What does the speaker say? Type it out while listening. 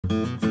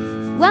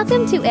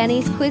Welcome to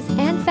Annie's Quiz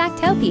and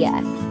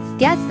Factopia.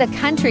 Guess the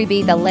country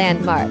be the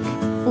landmark.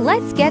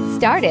 Let's get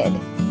started.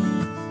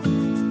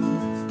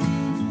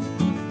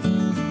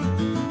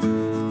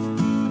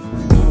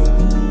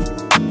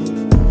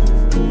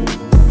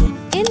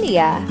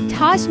 India,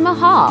 Taj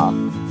Mahal.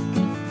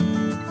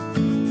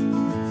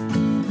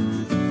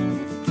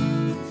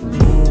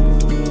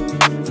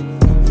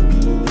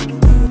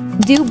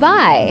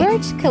 Dubai,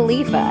 Burj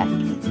Khalifa.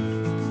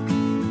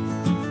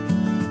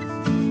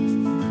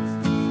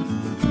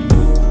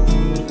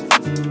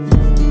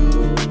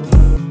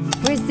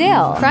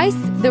 Brazil, Christ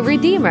the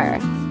Redeemer.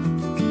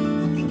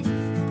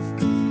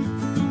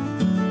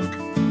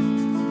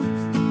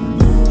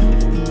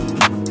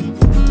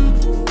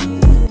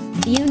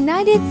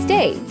 United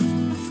States,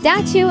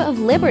 Statue of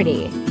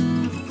Liberty.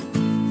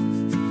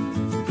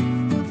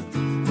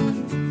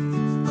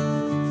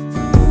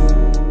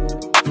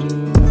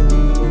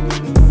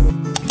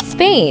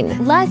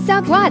 Spain, La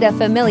Sagrada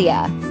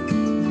Familia.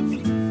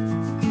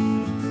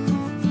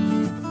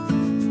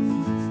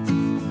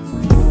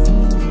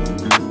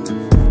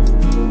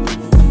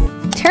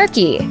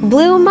 Turkey,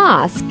 Blue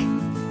Mosque.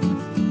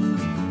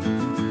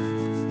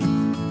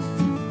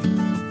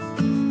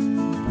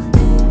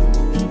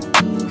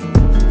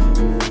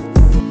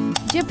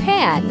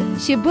 Japan,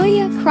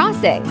 Shibuya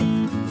Crossing.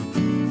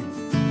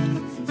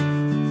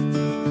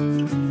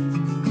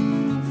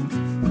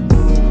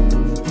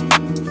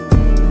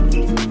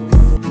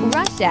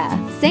 Russia,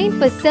 St.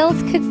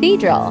 Basil's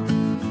Cathedral.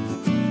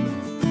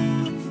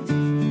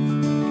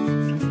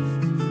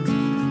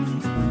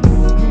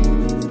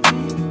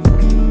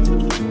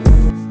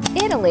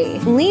 Italy,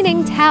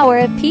 Leaning Tower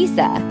of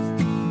Pisa.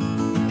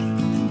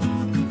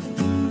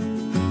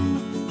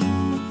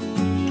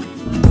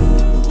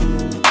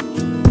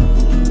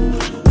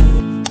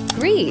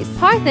 Greece,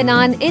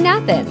 Parthenon in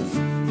Athens.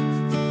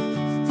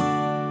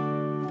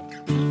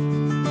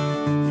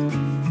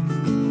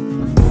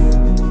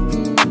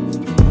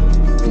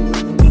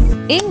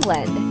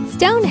 England,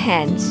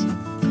 Stonehenge.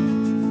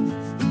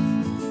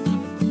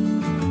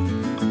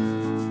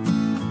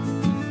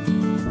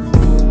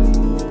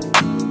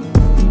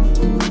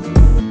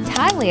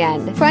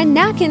 Thailand,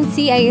 Peranakan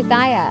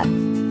Siaythaya.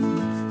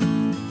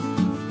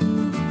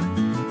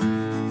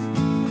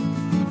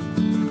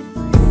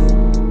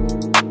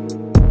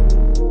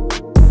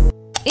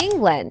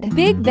 England,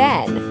 Big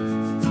Ben.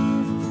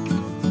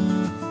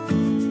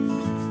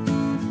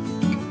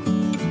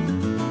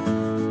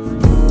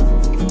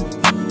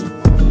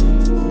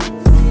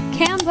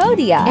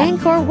 Cambodia,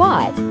 Angkor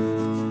Wat.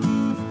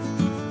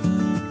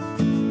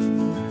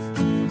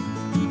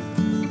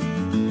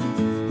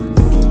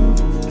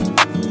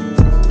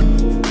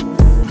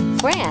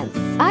 France,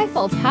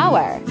 Eiffel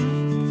Tower.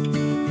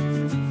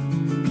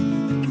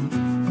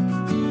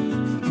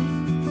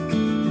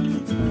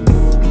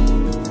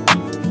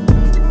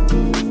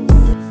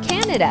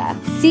 Canada,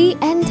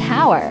 CN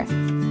Tower.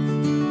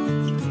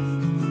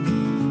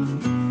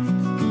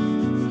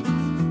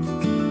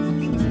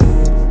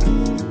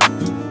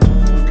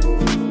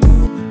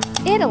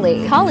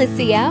 Italy,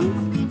 Colosseum.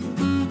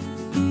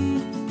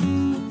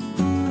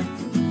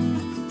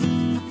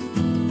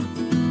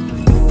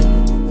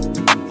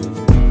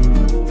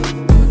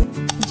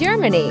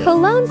 Germany,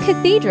 Cologne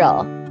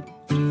Cathedral.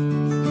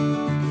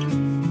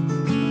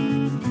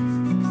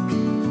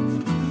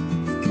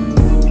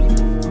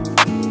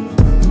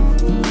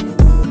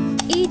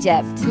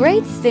 Egypt,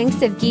 Great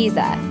Sphinx of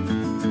Giza.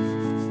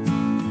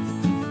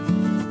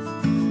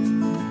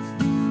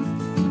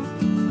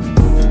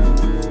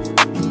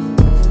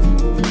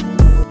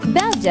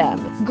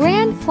 Belgium,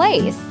 Grand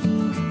Place.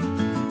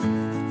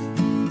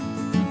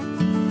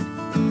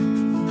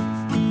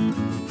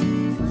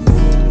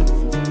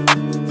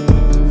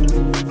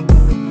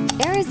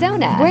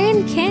 Arizona,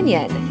 Grand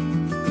Canyon.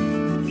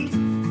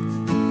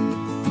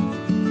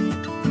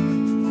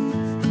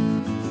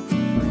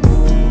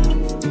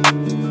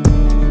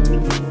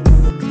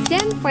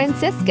 San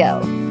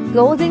Francisco,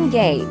 Golden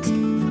Gate.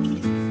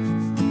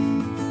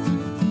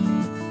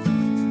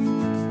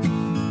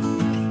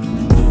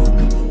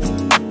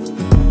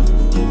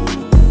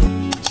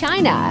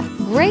 China,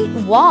 Great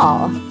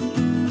Wall.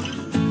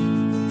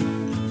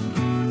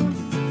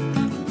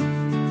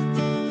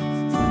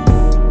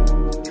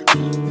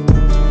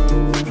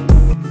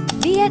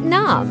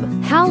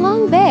 Vietnam, Ha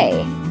Long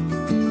Bay.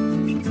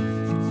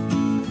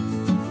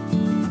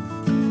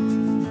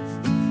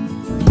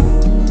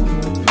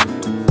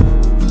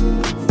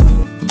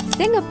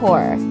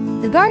 Singapore,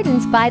 the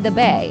Gardens by the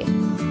Bay.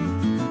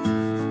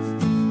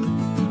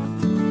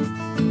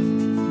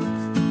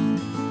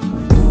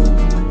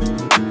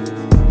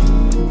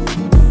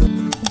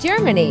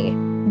 Germany,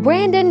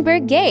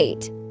 Brandenburg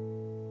Gate.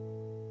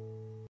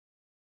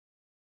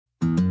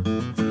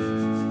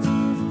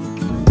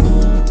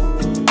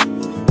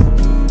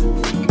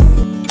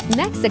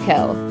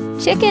 Mexico,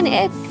 Chichen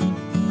Itza.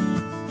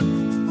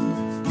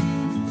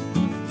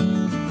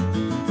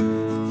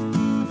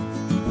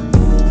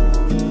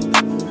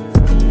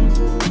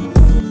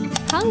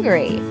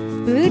 Hungary,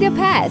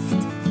 Budapest.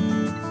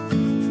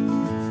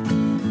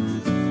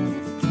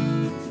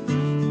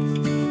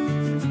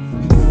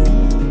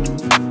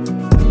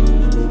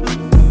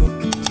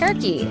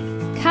 Turkey,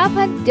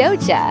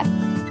 Cappadocia.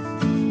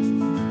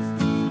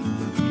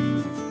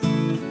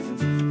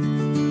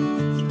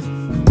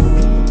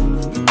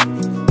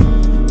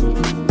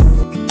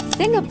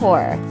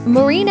 Singapore,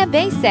 Marina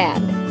Bay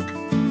Sand.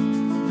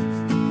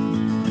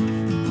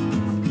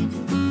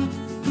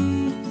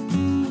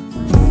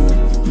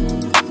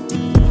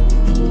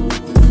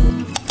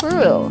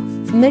 Peru,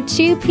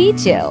 Machu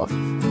Picchu.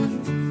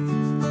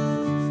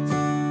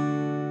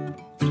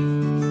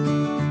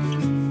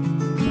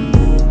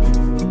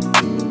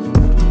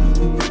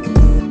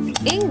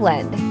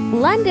 England,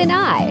 London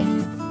Eye.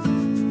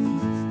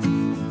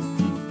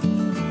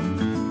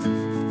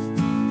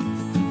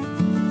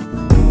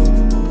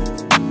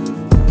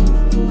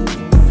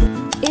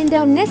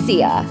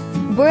 Indonesia,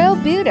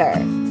 Borobudur.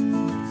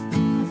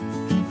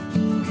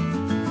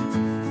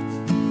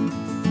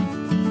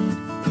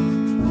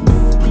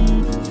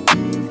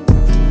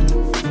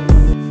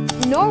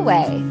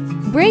 Norway,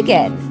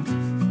 Briggen.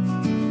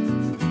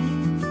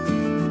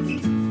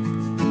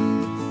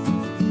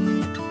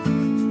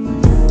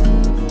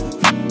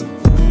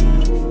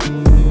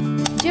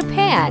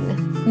 Japan,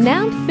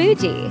 Mount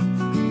Fuji.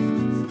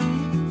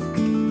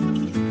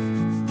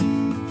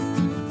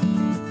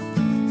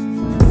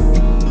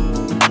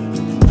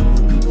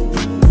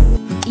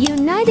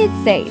 United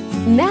States,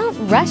 Mount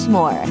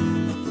Rushmore.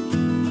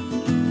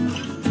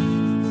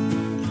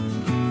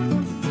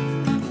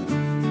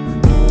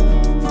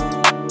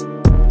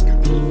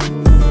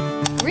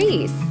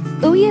 Greece,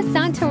 Ouya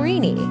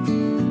Santorini.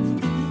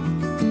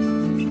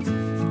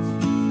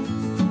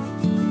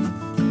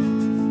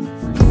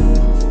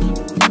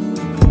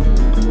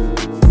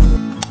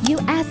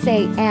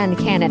 USA and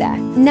Canada,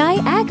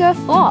 Niagara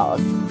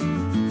Falls.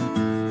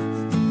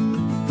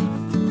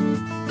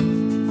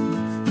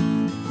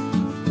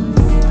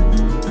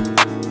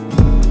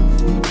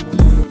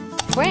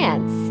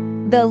 France,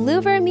 the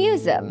Louvre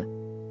Museum.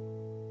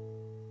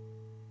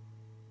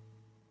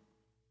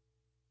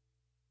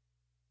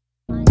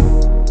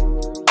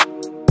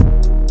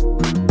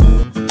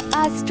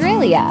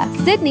 Australia,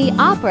 Sydney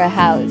Opera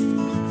House.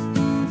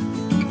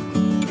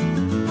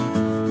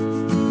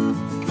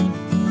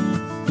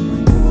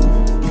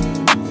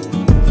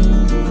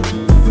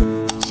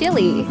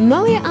 Chile,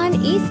 Moya on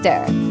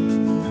Easter.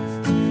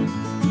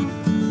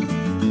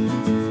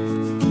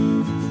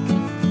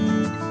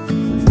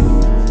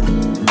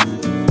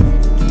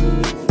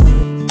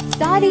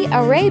 Saudi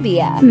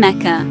Arabia,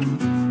 Mecca.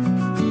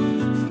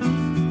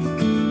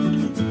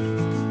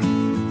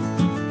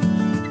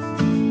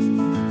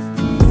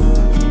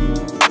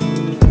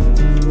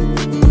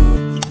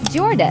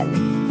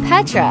 Jordan,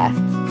 Petra.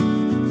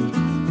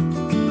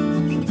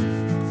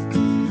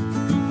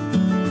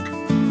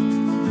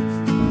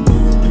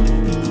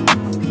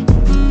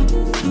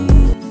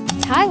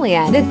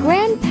 Thailand, the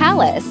Grand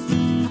Palace.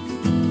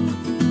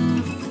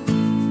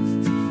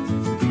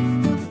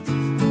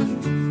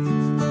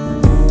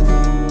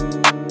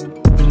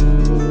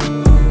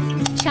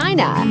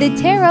 China, the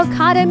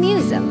Terracotta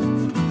Museum.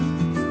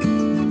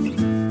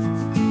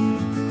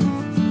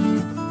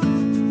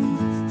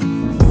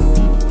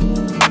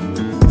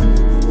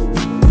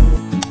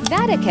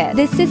 Vatican,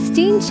 the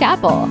Sistine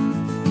Chapel.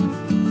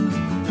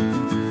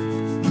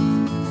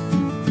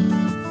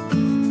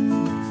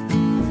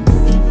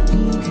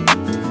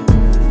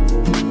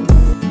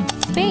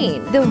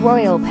 Spain, the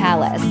Royal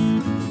Palace.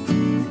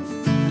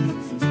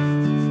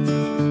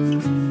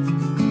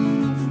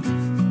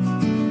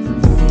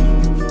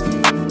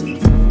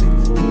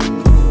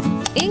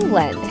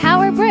 England,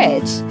 Tower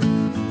Bridge.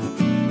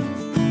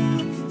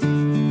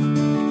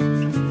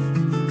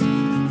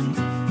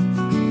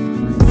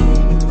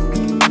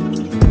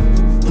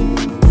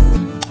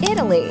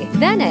 Italy,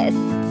 Venice.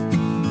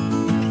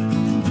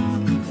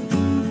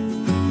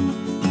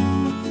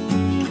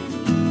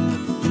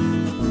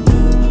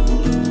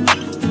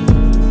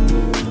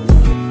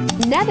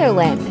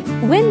 Netherlands,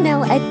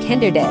 windmill at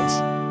Kinderditch.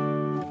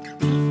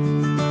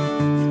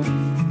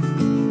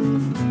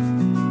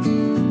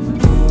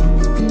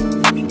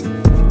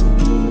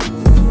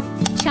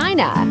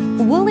 China,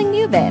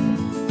 Wollongeuben.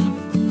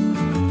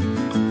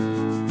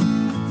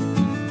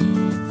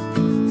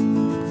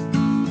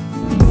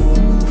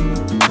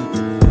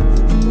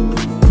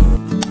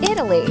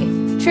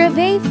 Italy,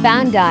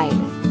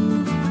 Trevi-Fountain.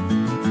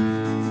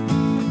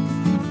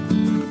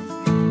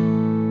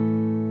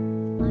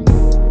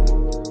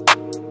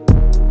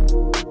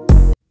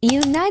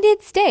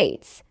 United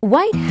States,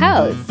 White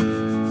House.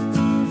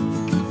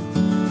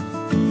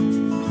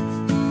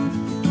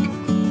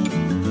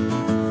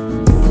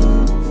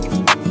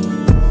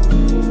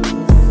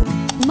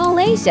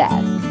 Malaysia,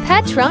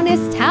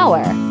 Petronas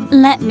Tower.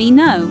 Let me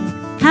know.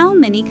 How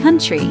many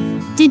country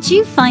did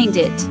you find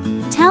it?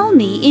 Tell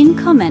me in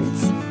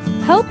comments.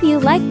 Hope you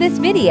like this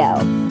video.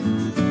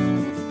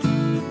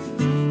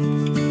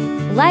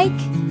 Like,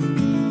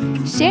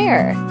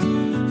 share,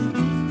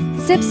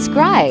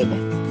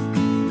 subscribe.